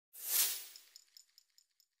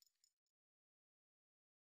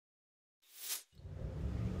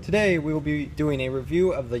Today we will be doing a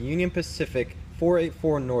review of the Union Pacific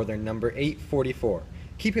 484 Northern number 844.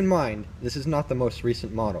 Keep in mind, this is not the most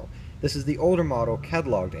recent model. This is the older model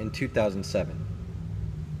cataloged in 2007.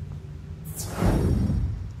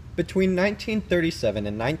 Between 1937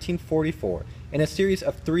 and 1944, in a series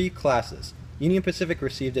of 3 classes, Union Pacific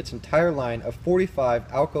received its entire line of 45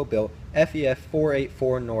 Alco-built FEF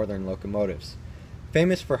 484 Northern locomotives.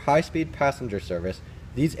 Famous for high-speed passenger service,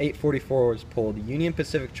 these 844s pulled Union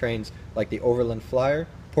Pacific trains like the Overland Flyer,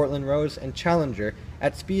 Portland Rose, and Challenger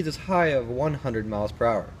at speeds as high as 100 miles per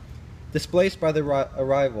hour. Displaced by the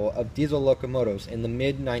arrival of diesel locomotives in the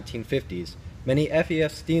mid-1950s, many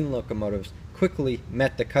FEF steam locomotives quickly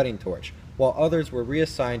met the cutting torch, while others were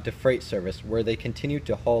reassigned to freight service where they continued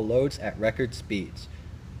to haul loads at record speeds.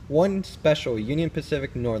 One special Union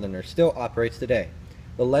Pacific Northerner still operates today,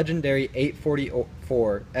 the legendary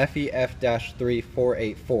 844 FEF-3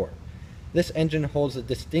 484. This engine holds the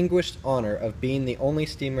distinguished honor of being the only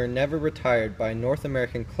steamer never retired by a North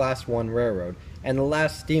American Class I railroad and the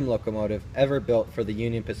last steam locomotive ever built for the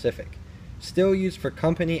Union Pacific. Still used for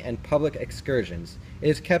company and public excursions, it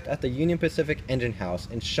is kept at the Union Pacific Engine House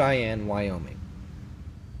in Cheyenne, Wyoming.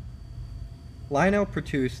 Lionel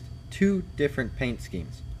produced 2 different paint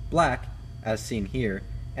schemes, black, as seen here,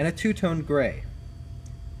 and a 2-tone gray.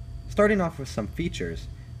 Starting off with some features,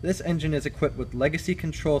 this engine is equipped with Legacy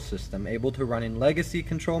Control System able to run in Legacy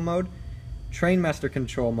Control Mode, Trainmaster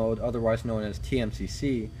Control Mode otherwise known as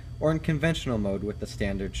TMCC, or in Conventional Mode with the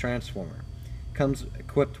standard transformer. Comes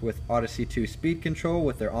equipped with Odyssey 2 speed control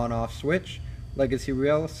with their on-off switch, legacy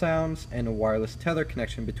rail sounds, and a wireless tether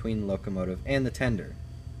connection between the locomotive and the tender.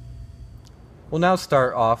 We'll now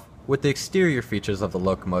start off with the exterior features of the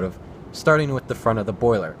locomotive, starting with the front of the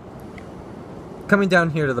boiler. Coming down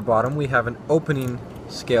here to the bottom, we have an opening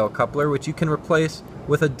scale coupler, which you can replace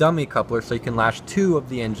with a dummy coupler so you can lash 2 of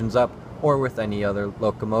the engines up, or with any other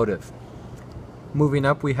locomotive. Moving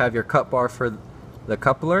up, we have your cut bar for the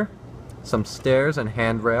coupler, some stairs and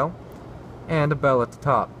handrail, and a bell at the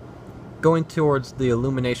top. Going towards the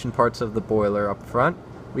illumination parts of the boiler up front,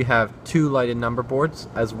 we have 2 lighted number boards,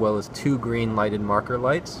 as well as 2 green lighted marker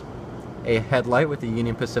lights, a headlight with the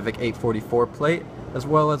Union Pacific 844 plate, as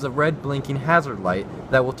well as a red blinking hazard light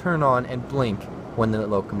that will turn on and blink when the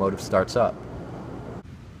locomotive starts up.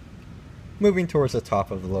 Moving towards the top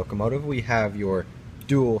of the locomotive, we have your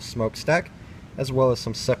dual smokestack, as well as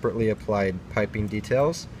some separately applied piping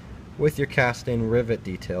details, with your cast-in rivet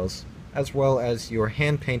details, as well as your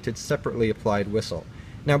hand-painted separately applied whistle.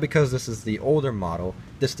 Now, because this is the older model,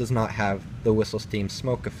 this does not have the whistle steam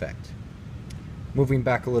smoke effect. Moving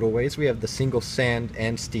back a little ways, we have the single sand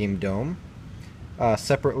and steam dome,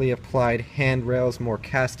 separately applied handrails, more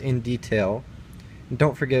cast-in detail, and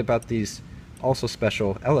don't forget about these also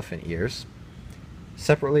special elephant ears,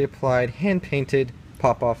 separately applied hand-painted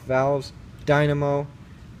pop-off valves, dynamo,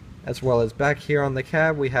 as well as back here on the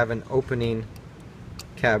cab we have an opening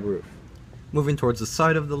cab roof. Moving towards the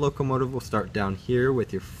side of the locomotive, we'll start down here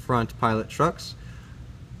with your front pilot trucks.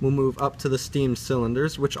 We'll move up to the steam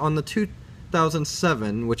cylinders, which on the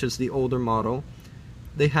 2007, which is the older model,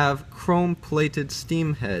 they have chrome plated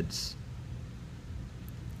steam heads.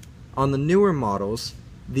 On the newer models,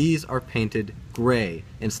 these are painted gray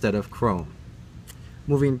instead of chrome.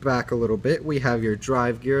 Moving back a little bit, we have your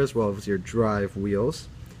drive gear as well as your drive wheels.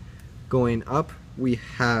 Going up, we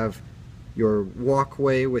have your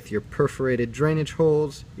walkway with your perforated drainage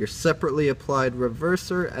holes, your separately applied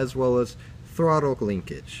reverser, as well as throttle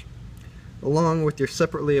linkage, along with your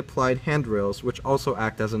separately applied handrails, which also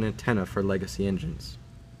act as an antenna for legacy engines.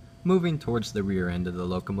 Moving towards the rear end of the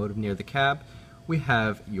locomotive near the cab, we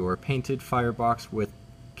have your painted firebox with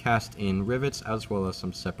cast-in rivets, as well as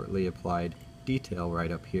some separately applied detail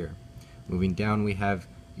right up here. Moving down, we have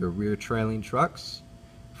your rear trailing trucks.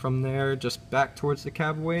 From there, just back towards the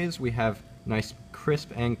cabways, we have nice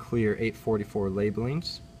crisp and clear 844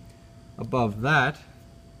 labelings. Above that,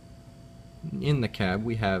 in the cab,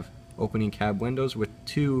 we have opening cab windows with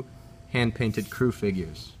 2 hand-painted crew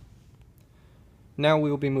figures. Now we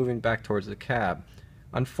will be moving back towards the cab.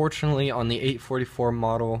 Unfortunately, on the 844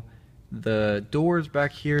 model, the doors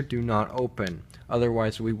back here do not open.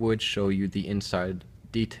 Otherwise, we would show you the inside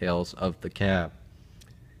details of the cab.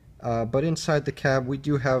 But inside the cab, we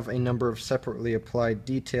do have a number of separately applied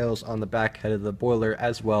details on the back head of the boiler,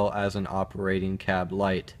 as well as an operating cab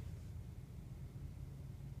light.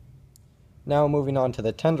 Now moving on to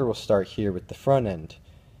the tender, we'll start here with the front end.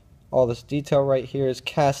 All this detail right here is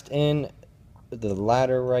cast in. The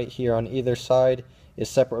ladder right here on either side is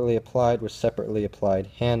separately applied with separately applied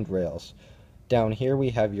handrails. Down here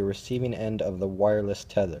we have your receiving end of the wireless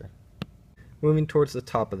tether. Moving towards the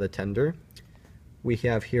top of the tender, we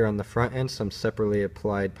have here on the front end some separately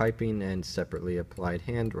applied piping and separately applied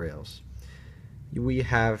handrails. We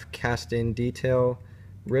have cast-in detail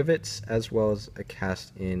rivets as well as a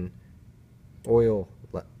cast-in oil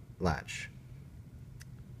latch.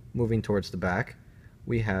 Moving towards the back,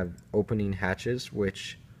 we have opening hatches,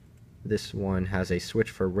 which this one has a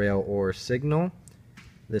switch for rail or signal.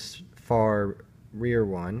 This far rear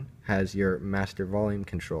one has your master volume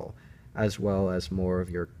control, as well as more of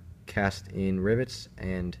your cast-in rivets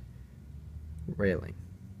and railing.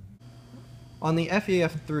 On the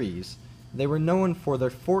FEF3s, they were known for their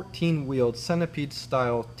 14-wheeled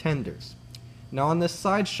centipede-style tenders. Now on this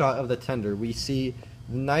side shot of the tender, we see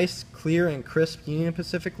nice, clear, and crisp Union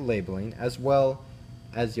Pacific labeling, as well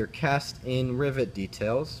as your cast-in rivet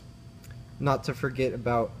details. Not to forget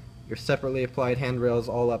about your separately applied handrails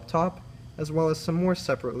all up top, as well as some more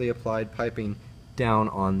separately applied piping down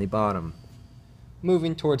on the bottom.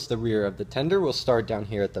 Moving towards the rear of the tender, we'll start down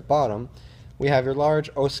here at the bottom. We have your large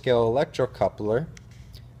O-scale electrocoupler.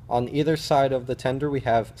 On either side of the tender, we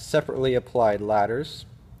have separately applied ladders,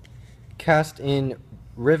 cast-in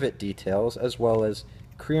rivet details, as well as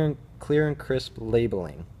clear and crisp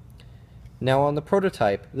labeling. Now on the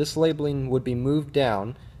prototype, this labeling would be moved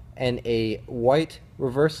down and a white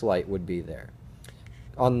reverse light would be there.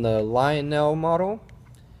 On the Lionel model,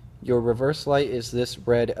 your reverse light is this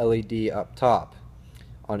red LED up top.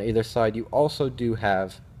 On either side, you also do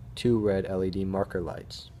have two red LED marker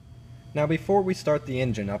lights. Now before we start the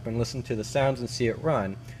engine up and listen to the sounds and see it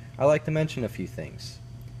run, I like to mention a few things.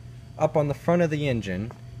 Up on the front of the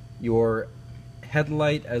engine, your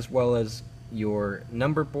headlight as well as your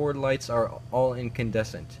number board lights are all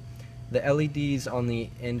incandescent. The LEDs on the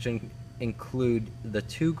engine include the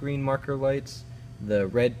two green marker lights, the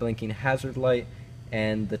red blinking hazard light,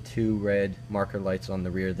 and the two red marker lights on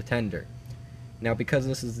the rear of the tender. Now because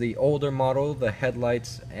this is the older model, the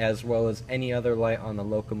headlights as well as any other light on the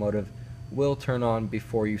locomotive will turn on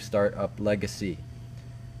before you start up Legacy.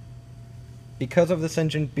 Because of this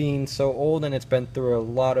engine being so old and it's been through a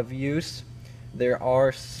lot of use, there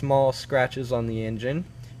are small scratches on the engine,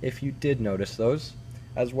 if you did notice those,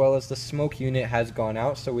 as well as the smoke unit has gone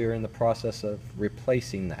out, so we are in the process of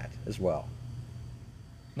replacing that as well.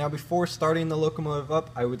 Now before starting the locomotive up,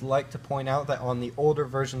 I would like to point out that on the older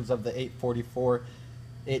versions of the 844,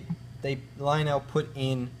 Lionel put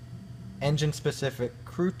in engine-specific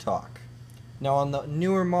crew talk. Now on the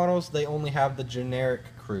newer models, they only have the generic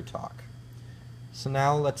crew talk. So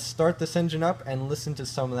now let's start this engine up and listen to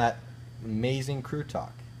some of that amazing crew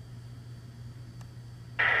talk.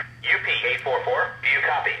 UP 844, do you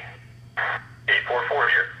copy? 844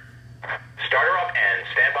 here. Start her up and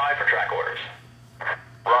stand by for track orders.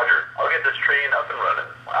 Roger, I'll get this train up and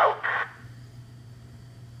running. Out.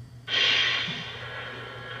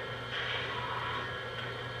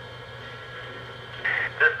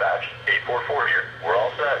 Dispatch, 844 here. We're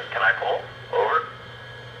all set. Can I pull? Over.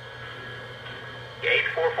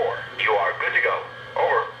 844, you are good to go.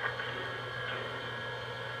 Over.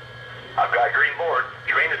 I've got green board.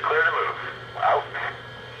 Train is clear to move. Out.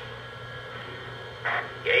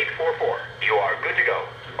 844, you are good to go.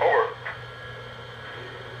 Over.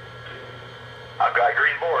 I've got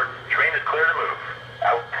green board. Train is clear to move.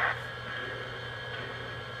 Out.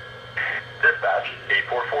 Dispatch,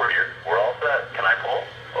 844 here. We're all set. Can I pull?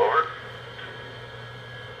 Over.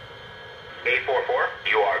 844,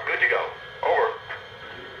 you are good to go. Over.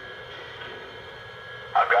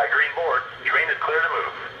 I've got green board. Train is clear to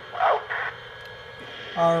move. Out.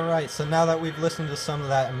 Alright, so now that we've listened to some of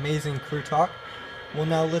that amazing crew talk, we'll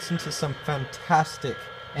now listen to some fantastic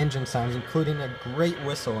engine sounds, including a great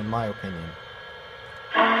whistle in my opinion.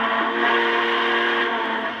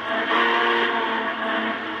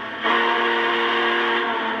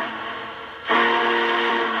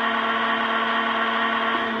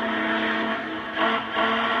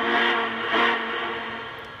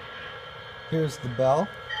 Here's the bell.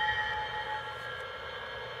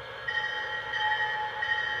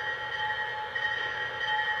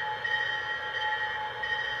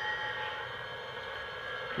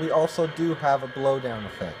 We also do have a blowdown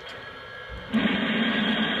effect.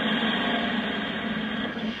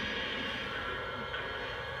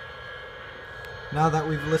 Now that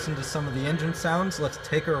we've listened to some of the engine sounds, let's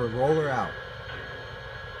take our roller out.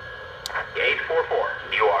 844,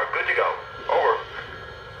 you are good to go. Over.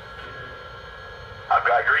 I've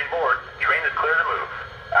got green board. Train is clear to move.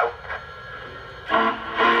 Out.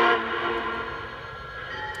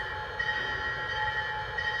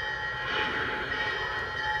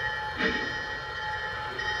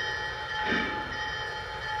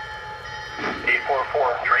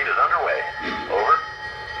 Train is underway.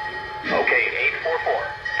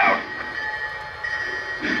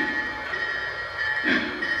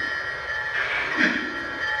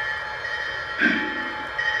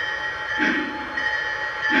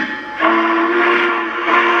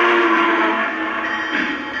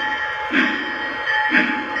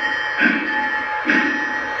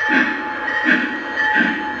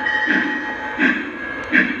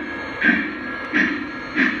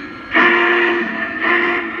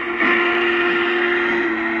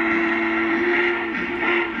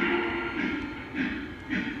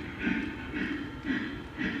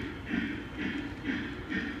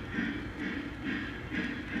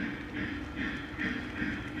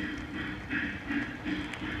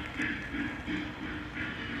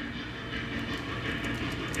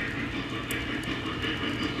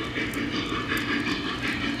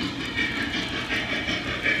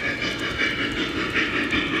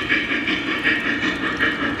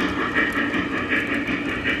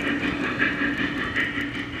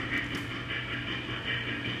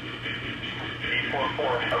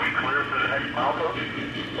 Are we clear for the next milestone?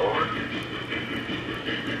 Over.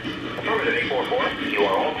 Affirmative 844. You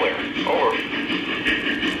are all clear. Over.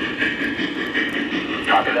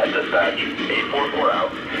 Copy that, dispatch. 844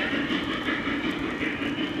 out.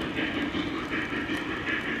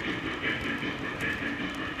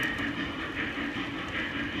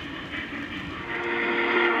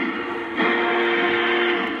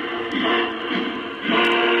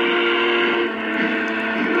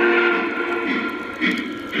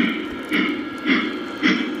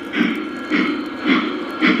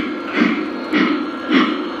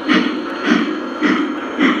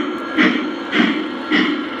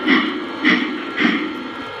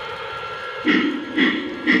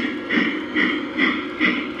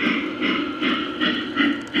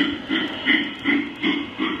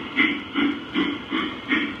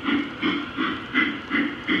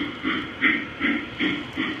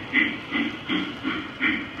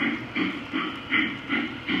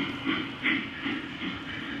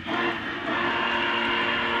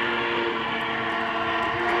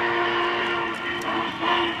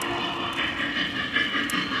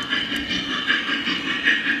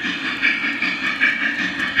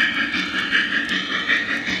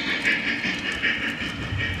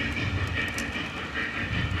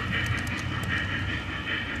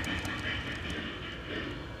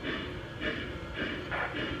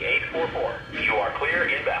 You are clear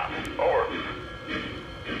inbound. Over.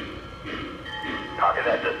 Copy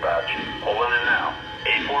that, dispatch. Pulling in now.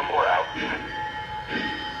 844 out.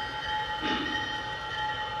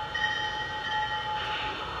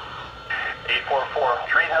 844,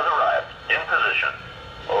 train has arrived. In position.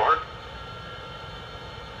 Over.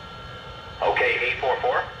 Okay,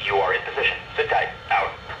 844, you are in position. Sit tight.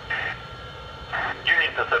 Out.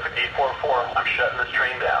 Union Pacific 844, I'm shutting this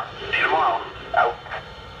train down. See you tomorrow. Out.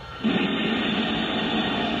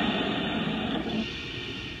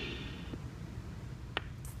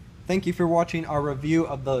 Thank you for watching our review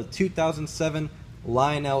of the 2007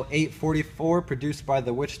 Lionel 844 produced by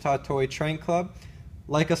the Wichita Toy Train Club.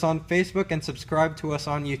 Like us on Facebook and subscribe to us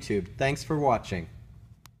on YouTube. Thanks for watching.